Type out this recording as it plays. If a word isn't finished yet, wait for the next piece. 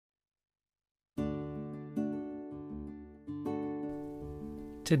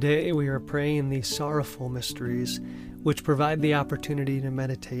Today we are praying the sorrowful mysteries, which provide the opportunity to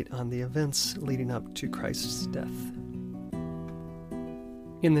meditate on the events leading up to Christ's death.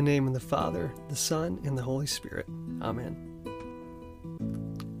 In the name of the Father, the Son, and the Holy Spirit. Amen.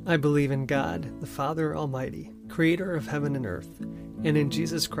 I believe in God, the Father Almighty, creator of heaven and earth, and in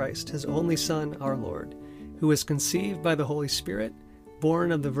Jesus Christ, his only Son, our Lord, who was conceived by the Holy Spirit,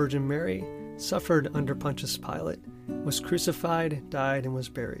 born of the Virgin Mary, suffered under Pontius Pilate, was crucified, died, and was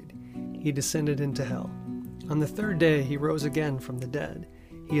buried. He descended into hell. On the third day he rose again from the dead.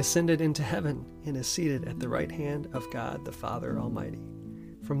 He ascended into heaven and is seated at the right hand of God the Father Almighty.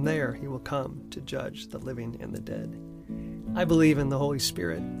 From there he will come to judge the living and the dead. I believe in the Holy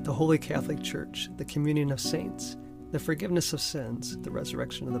Spirit, the Holy Catholic Church, the communion of saints, the forgiveness of sins, the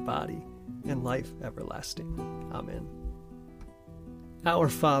resurrection of the body, and life everlasting. Amen. Our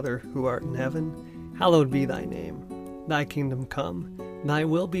Father, who art in heaven, hallowed be thy name. Thy kingdom come, thy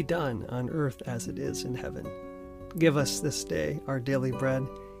will be done on earth as it is in heaven. Give us this day our daily bread,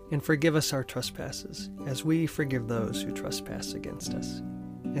 and forgive us our trespasses, as we forgive those who trespass against us.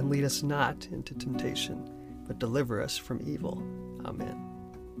 And lead us not into temptation, but deliver us from evil.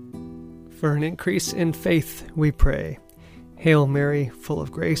 Amen. For an increase in faith, we pray. Hail Mary, full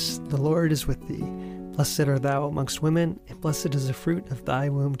of grace, the Lord is with thee. Blessed art thou amongst women, and blessed is the fruit of thy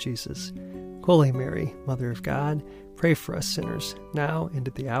womb, Jesus. Holy Mary, Mother of God, pray for us sinners, now and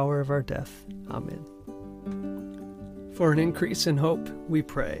at the hour of our death. Amen. For an increase in hope, we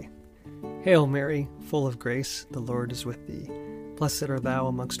pray. Hail Mary, full of grace, the Lord is with thee. Blessed art thou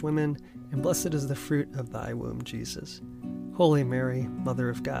amongst women, and blessed is the fruit of thy womb, Jesus. Holy Mary, Mother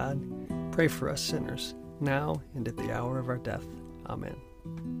of God, pray for us sinners, now and at the hour of our death. Amen.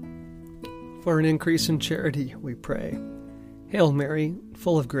 For an increase in charity, we pray. Hail Mary,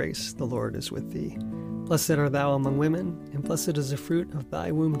 full of grace, the Lord is with thee. Blessed art thou among women, and blessed is the fruit of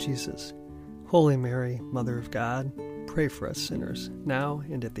thy womb, Jesus. Holy Mary, Mother of God, pray for us sinners, now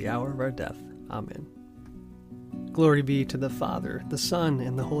and at the hour of our death. Amen. Glory be to the Father, the Son,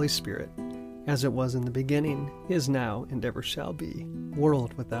 and the Holy Spirit, as it was in the beginning, is now, and ever shall be,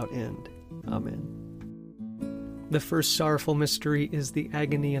 world without end. Amen. The first sorrowful mystery is the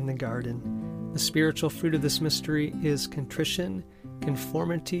agony in the garden. The spiritual fruit of this mystery is contrition,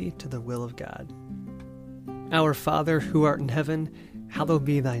 conformity to the will of God. Our Father, who art in heaven, hallowed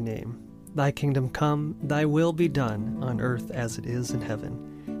be thy name. Thy kingdom come, thy will be done, on earth as it is in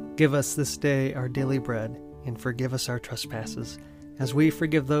heaven. Give us this day our daily bread, and forgive us our trespasses, as we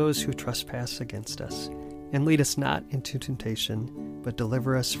forgive those who trespass against us. And lead us not into temptation, but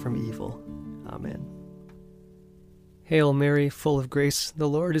deliver us from evil. Amen. Hail Mary, full of grace, the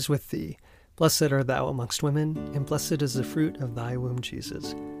Lord is with thee. Blessed art thou amongst women, and blessed is the fruit of thy womb,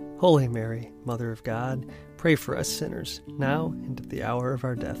 Jesus. Holy Mary, Mother of God, pray for us sinners, now and at the hour of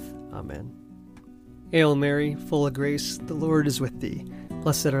our death. Amen. Hail Mary, full of grace, the Lord is with thee.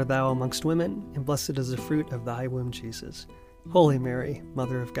 Blessed art thou amongst women, and blessed is the fruit of thy womb, Jesus. Holy Mary,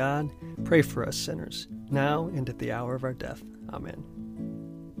 Mother of God, pray for us sinners, now and at the hour of our death. Amen.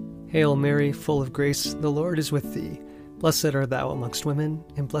 Hail Mary, full of grace, the Lord is with thee. Blessed art thou amongst women,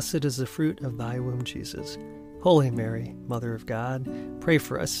 and blessed is the fruit of thy womb, Jesus. Holy Mary, Mother of God, pray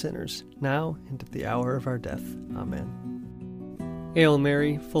for us sinners, now and at the hour of our death. Amen. Hail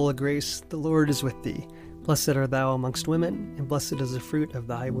Mary, full of grace, the Lord is with thee. Blessed art thou amongst women, and blessed is the fruit of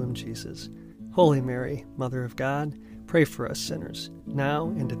thy womb, Jesus. Holy Mary, Mother of God, pray for us sinners, now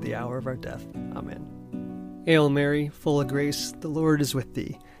and at the hour of our death. Amen. Hail Mary, full of grace, the Lord is with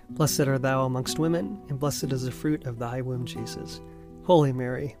thee. Blessed art thou amongst women, and blessed is the fruit of thy womb, Jesus. Holy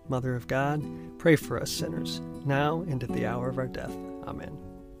Mary, Mother of God, pray for us sinners, now and at the hour of our death. Amen.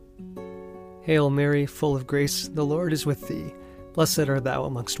 Hail Mary, full of grace, the Lord is with thee. Blessed art thou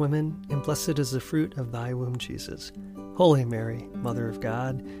amongst women, and blessed is the fruit of thy womb, Jesus. Holy Mary, Mother of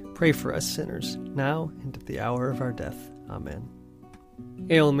God, pray for us sinners, now and at the hour of our death. Amen.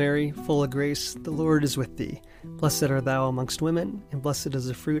 Hail Mary, full of grace, the Lord is with thee. Blessed art thou amongst women, and blessed is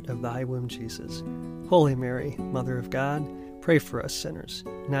the fruit of thy womb, Jesus. Holy Mary, Mother of God, pray for us sinners,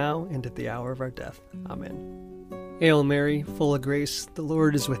 now and at the hour of our death. Amen. Hail Mary, full of grace, the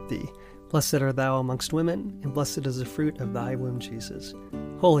Lord is with thee. Blessed art thou amongst women, and blessed is the fruit of thy womb, Jesus.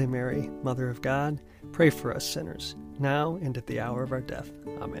 Holy Mary, Mother of God, pray for us sinners, now and at the hour of our death.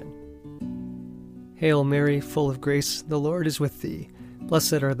 Amen. Hail Mary, full of grace, the Lord is with thee.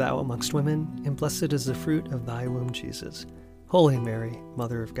 Blessed art thou amongst women, and blessed is the fruit of thy womb, Jesus. Holy Mary,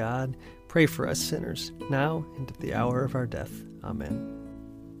 Mother of God, pray for us sinners, now and at the hour of our death. Amen.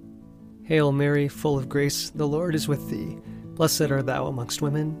 Hail Mary, full of grace, the Lord is with thee. Blessed art thou amongst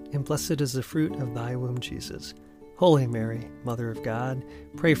women, and blessed is the fruit of thy womb, Jesus. Holy Mary, Mother of God,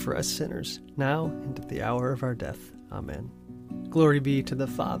 pray for us sinners, now and at the hour of our death. Amen. Glory be to the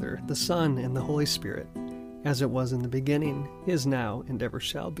Father, the Son, and the Holy Spirit, as it was in the beginning, is now, and ever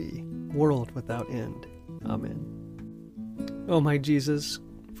shall be, world without end. Amen. O my Jesus,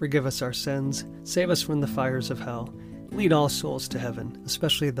 forgive us our sins, save us from the fires of hell, lead all souls to heaven,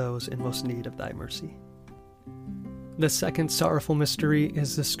 especially those in most need of thy mercy. The second sorrowful mystery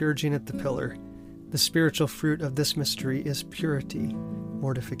is the scourging at the pillar. The spiritual fruit of this mystery is purity,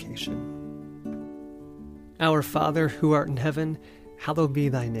 mortification. Our Father, who art in heaven, hallowed be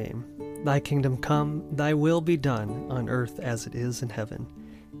thy name. Thy kingdom come, thy will be done, on earth as it is in heaven.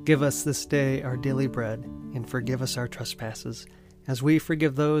 Give us this day our daily bread, and forgive us our trespasses, as we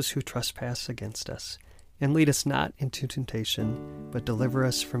forgive those who trespass against us. And lead us not into temptation, but deliver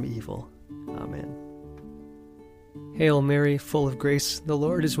us from evil. Amen. Hail Mary, full of grace, the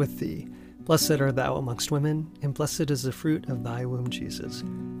Lord is with thee. Blessed art thou amongst women, and blessed is the fruit of thy womb, Jesus.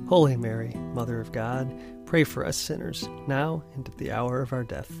 Holy Mary, Mother of God, pray for us sinners, now and at the hour of our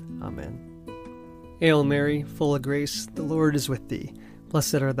death. Amen. Hail Mary, full of grace, the Lord is with thee.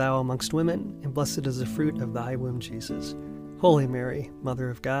 Blessed art thou amongst women, and blessed is the fruit of thy womb, Jesus. Holy Mary, Mother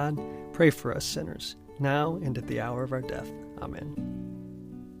of God, pray for us sinners, now and at the hour of our death. Amen.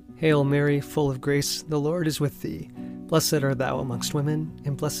 Hail Mary, full of grace, the Lord is with thee. Blessed art thou amongst women,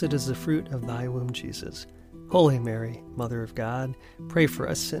 and blessed is the fruit of thy womb, Jesus. Holy Mary, Mother of God, pray for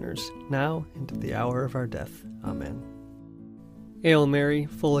us sinners, now and at the hour of our death. Amen. Hail Mary,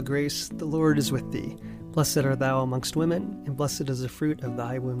 full of grace, the Lord is with thee. Blessed art thou amongst women, and blessed is the fruit of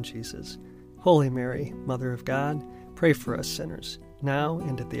thy womb, Jesus. Holy Mary, Mother of God, pray for us sinners, now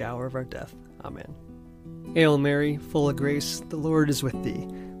and at the hour of our death. Amen. Hail Mary, full of grace, the Lord is with thee.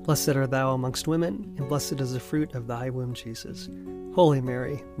 Blessed art thou amongst women, and blessed is the fruit of thy womb, Jesus. Holy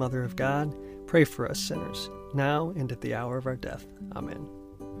Mary, Mother of God, pray for us sinners, now and at the hour of our death. Amen.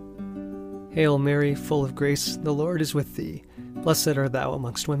 Hail Mary, full of grace, the Lord is with thee. Blessed art thou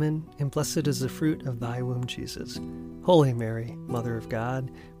amongst women, and blessed is the fruit of thy womb, Jesus. Holy Mary, Mother of God,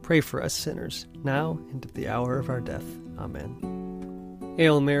 pray for us sinners, now and at the hour of our death. Amen.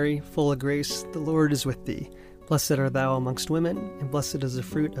 Hail Mary, full of grace, the Lord is with thee. Blessed art thou amongst women, and blessed is the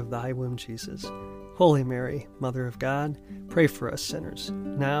fruit of thy womb, Jesus. Holy Mary, Mother of God, pray for us sinners,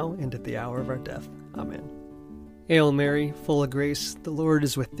 now and at the hour of our death. Amen. Hail Mary, full of grace, the Lord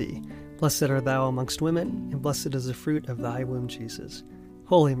is with thee. Blessed art thou amongst women, and blessed is the fruit of thy womb, Jesus.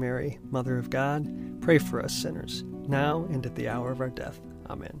 Holy Mary, Mother of God, pray for us sinners, now and at the hour of our death.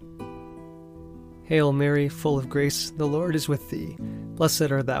 Amen. Hail Mary, full of grace, the Lord is with thee.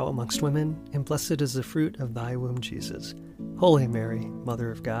 Blessed art thou amongst women, and blessed is the fruit of thy womb, Jesus. Holy Mary, Mother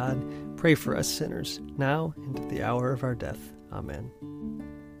of God, pray for us sinners, now and at the hour of our death. Amen.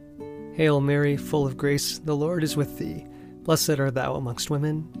 Hail Mary, full of grace, the Lord is with thee. Blessed art thou amongst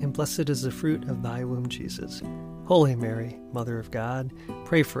women, and blessed is the fruit of thy womb, Jesus. Holy Mary, Mother of God,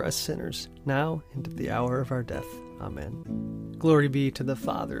 pray for us sinners, now and at the hour of our death. Amen. Glory be to the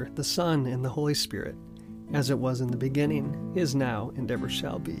Father, the Son, and the Holy Spirit, as it was in the beginning, is now, and ever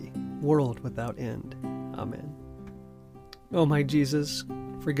shall be, world without end. Amen. O my Jesus,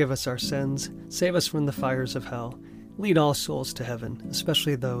 forgive us our sins, save us from the fires of hell, lead all souls to heaven,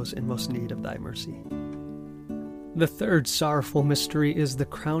 especially those in most need of thy mercy. The third sorrowful mystery is the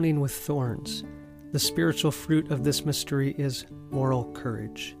crowning with thorns. The spiritual fruit of this mystery is moral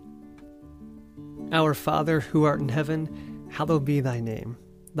courage. Our Father, who art in heaven, hallowed be thy name.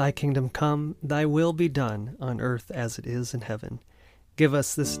 Thy kingdom come, thy will be done, on earth as it is in heaven. Give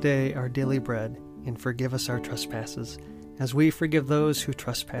us this day our daily bread, and forgive us our trespasses, as we forgive those who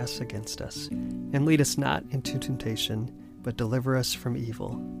trespass against us. And lead us not into temptation, but deliver us from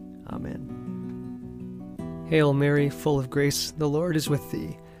evil. Amen. Hail Mary, full of grace, the Lord is with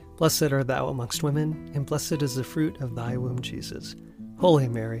thee. Blessed art thou amongst women, and blessed is the fruit of thy womb, Jesus. Holy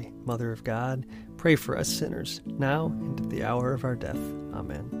Mary, Mother of God, pray for us sinners, now and at the hour of our death.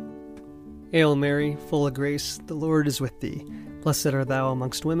 Amen. Hail Mary, full of grace, the Lord is with thee. Blessed art thou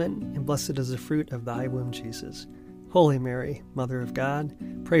amongst women, and blessed is the fruit of thy womb, Jesus. Holy Mary, Mother of God,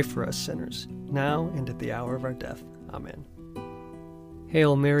 pray for us sinners, now and at the hour of our death. Amen.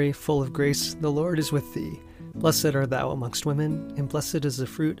 Hail Mary, full of grace, the Lord is with thee. Blessed art thou amongst women, and blessed is the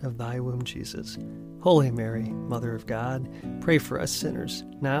fruit of thy womb, Jesus. Holy Mary, Mother of God, pray for us sinners,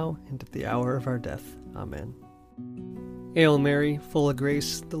 now and at the hour of our death. Amen. Hail Mary, full of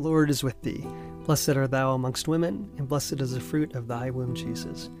grace, the Lord is with thee. Blessed art thou amongst women, and blessed is the fruit of thy womb,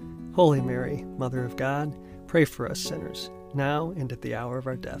 Jesus. Holy Mary, Mother of God, pray for us sinners, now and at the hour of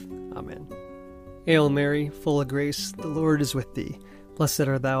our death. Amen. Hail Mary, full of grace, the Lord is with thee. Blessed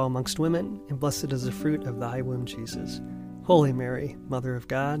art thou amongst women, and blessed is the fruit of thy womb, Jesus. Holy Mary, Mother of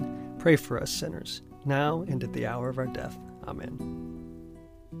God, pray for us sinners, now and at the hour of our death. Amen.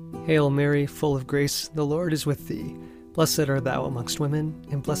 Hail Mary, full of grace, the Lord is with thee. Blessed art thou amongst women,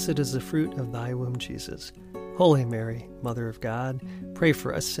 and blessed is the fruit of thy womb, Jesus. Holy Mary, Mother of God, pray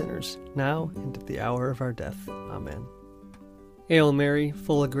for us sinners, now and at the hour of our death. Amen. Hail Mary,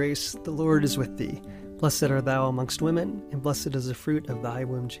 full of grace, the Lord is with thee. Blessed art thou amongst women, and blessed is the fruit of thy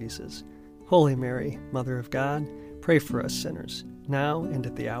womb, Jesus. Holy Mary, Mother of God, pray for us sinners, now and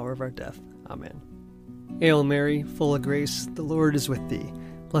at the hour of our death. Amen. Hail Mary, full of grace, the Lord is with thee.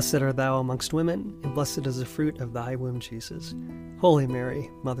 Blessed art thou amongst women, and blessed is the fruit of thy womb, Jesus. Holy Mary,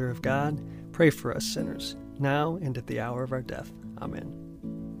 Mother of God, pray for us sinners, now and at the hour of our death.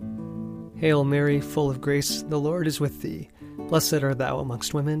 Amen. Hail Mary, full of grace, the Lord is with thee. Blessed art thou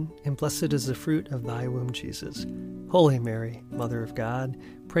amongst women, and blessed is the fruit of thy womb, Jesus. Holy Mary, Mother of God,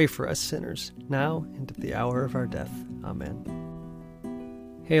 pray for us sinners, now and at the hour of our death.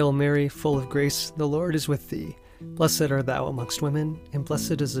 Amen. Hail Mary, full of grace, the Lord is with thee. Blessed art thou amongst women, and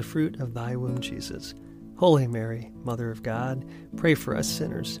blessed is the fruit of thy womb, Jesus. Holy Mary, Mother of God, pray for us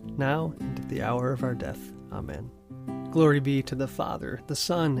sinners, now and at the hour of our death. Amen. Glory be to the Father, the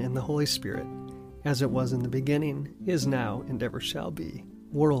Son, and the Holy Spirit, as it was in the beginning, is now, and ever shall be,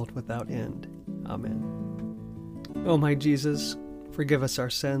 world without end. Amen. O my Jesus, forgive us our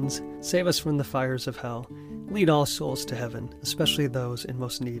sins, save us from the fires of hell, lead all souls to heaven, especially those in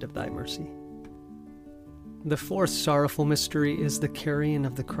most need of thy mercy. The fourth sorrowful mystery is the carrying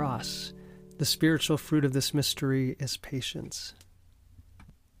of the cross. The spiritual fruit of this mystery is patience.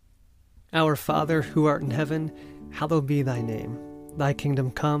 Our Father, who art in heaven, hallowed be thy name. Thy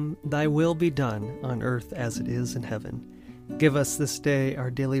kingdom come, thy will be done, on earth as it is in heaven. Give us this day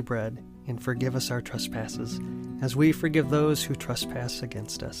our daily bread, and forgive us our trespasses, as we forgive those who trespass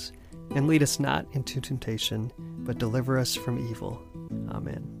against us. And lead us not into temptation, but deliver us from evil.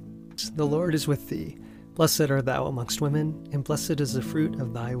 Amen. The Lord is with thee. Blessed art thou amongst women, and blessed is the fruit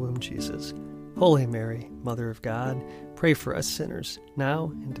of thy womb, Jesus. Holy Mary, Mother of God, pray for us sinners,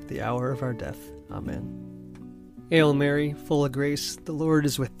 now and at the hour of our death. Amen. Hail Mary, full of grace, the Lord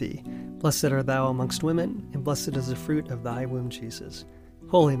is with thee. Blessed art thou amongst women, and blessed is the fruit of thy womb, Jesus.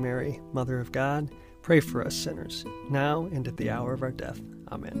 Holy Mary, Mother of God, pray for us sinners, now and at the hour of our death.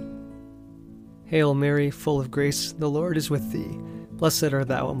 Amen. Hail Mary, full of grace, the Lord is with thee. Blessed art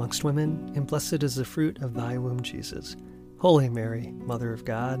thou amongst women, and blessed is the fruit of thy womb, Jesus. Holy Mary, Mother of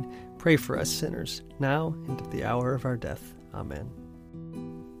God, pray for us sinners, now and at the hour of our death. Amen.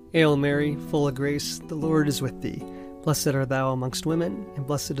 Hail Mary, full of grace, the Lord is with thee. Blessed art thou amongst women, and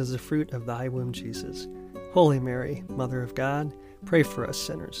blessed is the fruit of thy womb, Jesus. Holy Mary, Mother of God, pray for us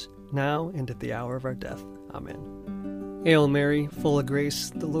sinners, now and at the hour of our death. Amen. Hail Mary, full of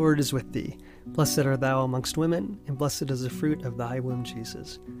grace, the Lord is with thee. Blessed art thou amongst women, and blessed is the fruit of thy womb,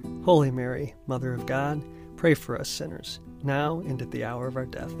 Jesus. Holy Mary, Mother of God, pray for us sinners, now and at the hour of our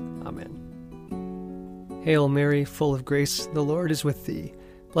death. Amen. Hail Mary, full of grace, the Lord is with thee.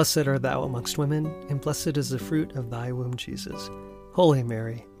 Blessed art thou amongst women, and blessed is the fruit of thy womb, Jesus. Holy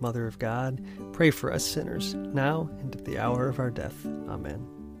Mary, Mother of God, pray for us sinners, now and at the hour of our death. Amen.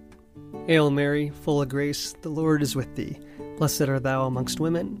 Hail Mary, full of grace, the Lord is with thee. Blessed art thou amongst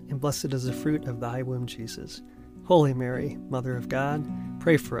women, and blessed is the fruit of thy womb, Jesus. Holy Mary, Mother of God,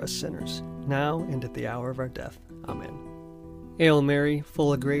 pray for us sinners, now and at the hour of our death. Amen. Hail Mary,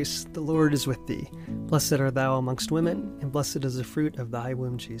 full of grace, the Lord is with thee. Blessed art thou amongst women, and blessed is the fruit of thy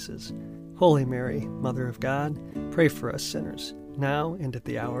womb, Jesus. Holy Mary, Mother of God, pray for us sinners, now and at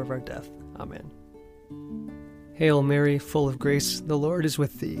the hour of our death. Amen. Hail Mary, full of grace, the Lord is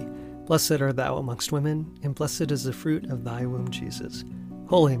with thee. Blessed art thou amongst women, and blessed is the fruit of thy womb, Jesus.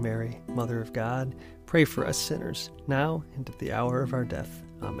 Holy Mary, Mother of God, pray for us sinners, now and at the hour of our death.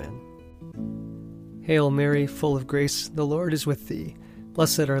 Amen. Hail Mary, full of grace, the Lord is with thee.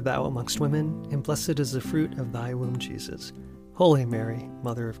 Blessed art thou amongst women, and blessed is the fruit of thy womb, Jesus. Holy Mary,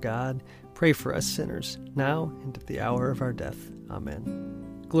 Mother of God, pray for us sinners, now and at the hour of our death.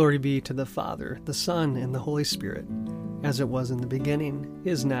 Amen. Glory be to the Father, the Son, and the Holy Spirit, as it was in the beginning,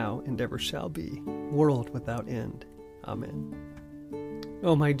 is now, and ever shall be, world without end. Amen.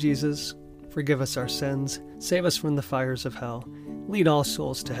 O my Jesus, forgive us our sins, save us from the fires of hell, lead all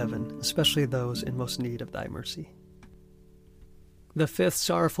souls to heaven, especially those in most need of thy mercy. The fifth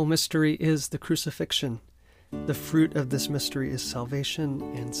sorrowful mystery is the crucifixion. The fruit of this mystery is salvation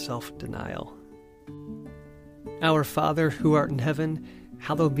and self-denial. Our Father, who art in heaven,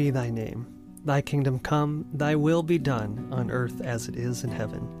 hallowed be thy name. Thy kingdom come, thy will be done, on earth as it is in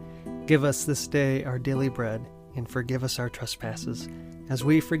heaven. Give us this day our daily bread, and forgive us our trespasses, as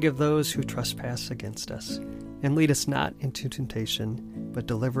we forgive those who trespass against us. And lead us not into temptation, but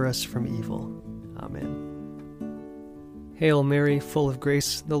deliver us from evil. Amen. Hail Mary, full of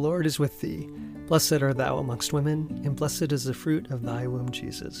grace, the Lord is with thee. Blessed art thou amongst women, and blessed is the fruit of thy womb,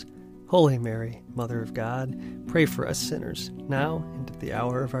 Jesus. Holy Mary, Mother of God, pray for us sinners, now and at the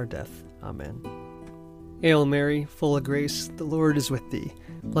hour of our death. Amen. Hail Mary, full of grace, the Lord is with thee.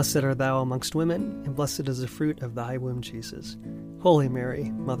 Blessed art thou amongst women, and blessed is the fruit of thy womb, Jesus. Holy Mary,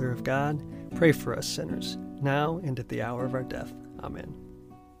 Mother of God, pray for us sinners, now and at the hour of our death. Amen.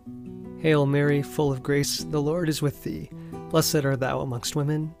 Hail Mary, full of grace, the Lord is with thee. Blessed art thou amongst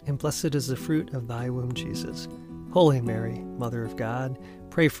women, and blessed is the fruit of thy womb, Jesus. Holy Mary, Mother of God,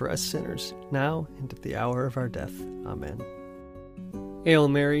 pray for us sinners, now and at the hour of our death. Amen. Hail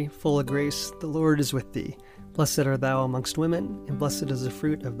Mary, full of grace, the Lord is with thee. Blessed art thou amongst women, and blessed is the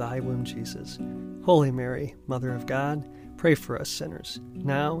fruit of thy womb, Jesus. Holy Mary, Mother of God, pray for us sinners,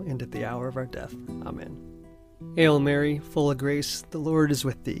 now and at the hour of our death. Amen. Hail Mary, full of grace, the Lord is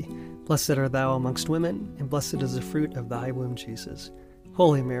with thee. Blessed art thou amongst women, and blessed is the fruit of thy womb, Jesus.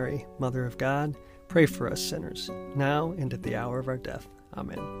 Holy Mary, Mother of God, pray for us sinners, now and at the hour of our death.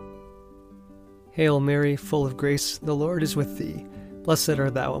 Amen. Hail Mary, full of grace, the Lord is with thee. Blessed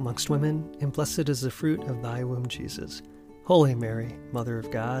art thou amongst women, and blessed is the fruit of thy womb, Jesus. Holy Mary, Mother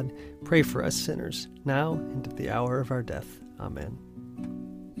of God, pray for us sinners, now and at the hour of our death. Amen.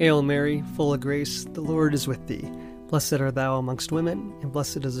 Hail Mary, full of grace, the Lord is with thee. Blessed art thou amongst women, and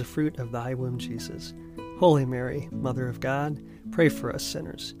blessed is the fruit of thy womb, Jesus. Holy Mary, Mother of God, pray for us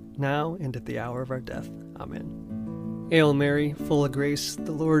sinners, now and at the hour of our death. Amen. Hail Mary, full of grace,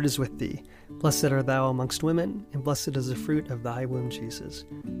 the Lord is with thee. Blessed art thou amongst women, and blessed is the fruit of thy womb, Jesus.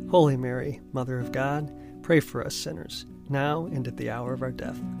 Holy Mary, Mother of God, pray for us sinners, now and at the hour of our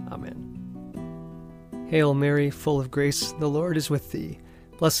death. Amen. Hail Mary, full of grace, the Lord is with thee.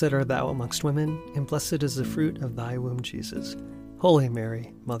 Blessed art thou amongst women, and blessed is the fruit of thy womb, Jesus. Holy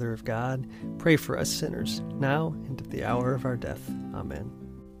Mary, Mother of God, pray for us sinners, now and at the hour of our death. Amen.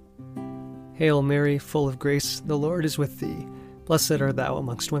 Hail Mary, full of grace, the Lord is with thee. Blessed art thou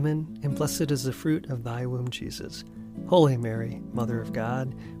amongst women, and blessed is the fruit of thy womb, Jesus. Holy Mary, Mother of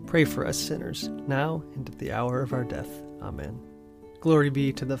God, pray for us sinners, now and at the hour of our death. Amen. Glory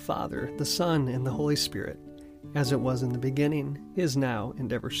be to the Father, the Son, and the Holy Spirit, as it was in the beginning, is now,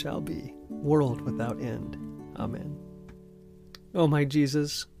 and ever shall be, world without end. Amen. O my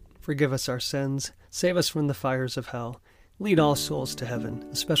Jesus, forgive us our sins, save us from the fires of hell, lead all souls to heaven,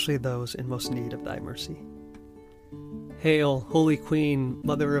 especially those in most need of thy mercy. Hail, Holy Queen,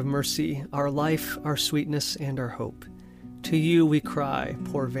 Mother of Mercy, our life, our sweetness, and our hope. To you we cry,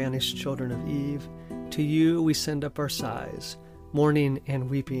 poor vanished children of Eve. To you we send up our sighs, mourning and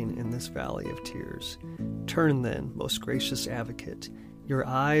weeping in this valley of tears. Turn then, most gracious Advocate, your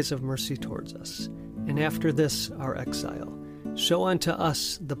eyes of mercy towards us, and after this our exile, show unto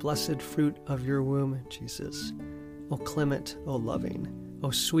us the blessed fruit of your womb, Jesus. O clement, O loving, O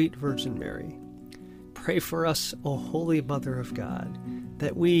sweet Virgin Mary, pray for us, O Holy Mother of God,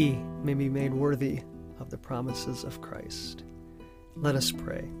 that we may be made worthy of the promises of Christ. Let us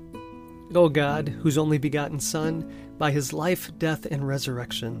pray. O God, whose only begotten Son, by his life, death, and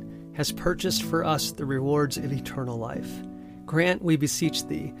resurrection, has purchased for us the rewards of eternal life, grant, we beseech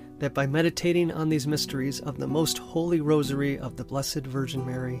thee, that by meditating on these mysteries of the most holy Rosary of the Blessed Virgin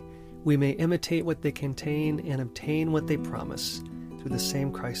Mary, we may imitate what they contain and obtain what they promise, through the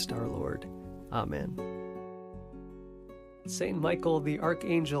same Christ our Lord. Amen. Saint Michael the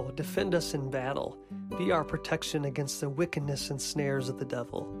Archangel, defend us in battle. Be our protection against the wickedness and snares of the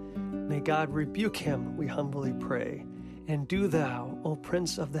devil. May God rebuke him, we humbly pray. And do thou, O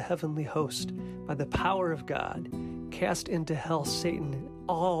Prince of the heavenly host, by the power of God, cast into hell Satan and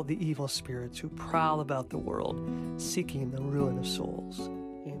all the evil spirits who prowl about the world, seeking the ruin of souls.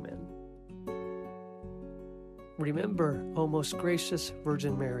 Amen. Remember, O most gracious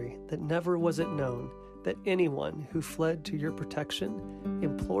Virgin Mary, that never was it known that anyone who fled to your protection,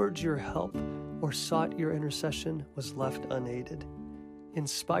 implored your help, or sought your intercession was left unaided.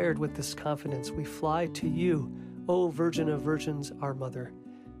 Inspired with this confidence, we fly to you, O Virgin of Virgins, our Mother.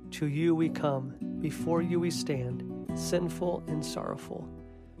 To you we come, before you we stand, sinful and sorrowful.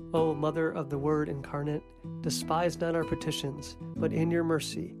 O Mother of the Word incarnate, despise not our petitions, but in your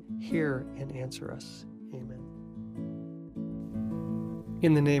mercy hear and answer us. Amen.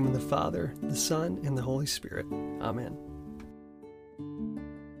 In the name of the Father, the Son, and the Holy Spirit. Amen.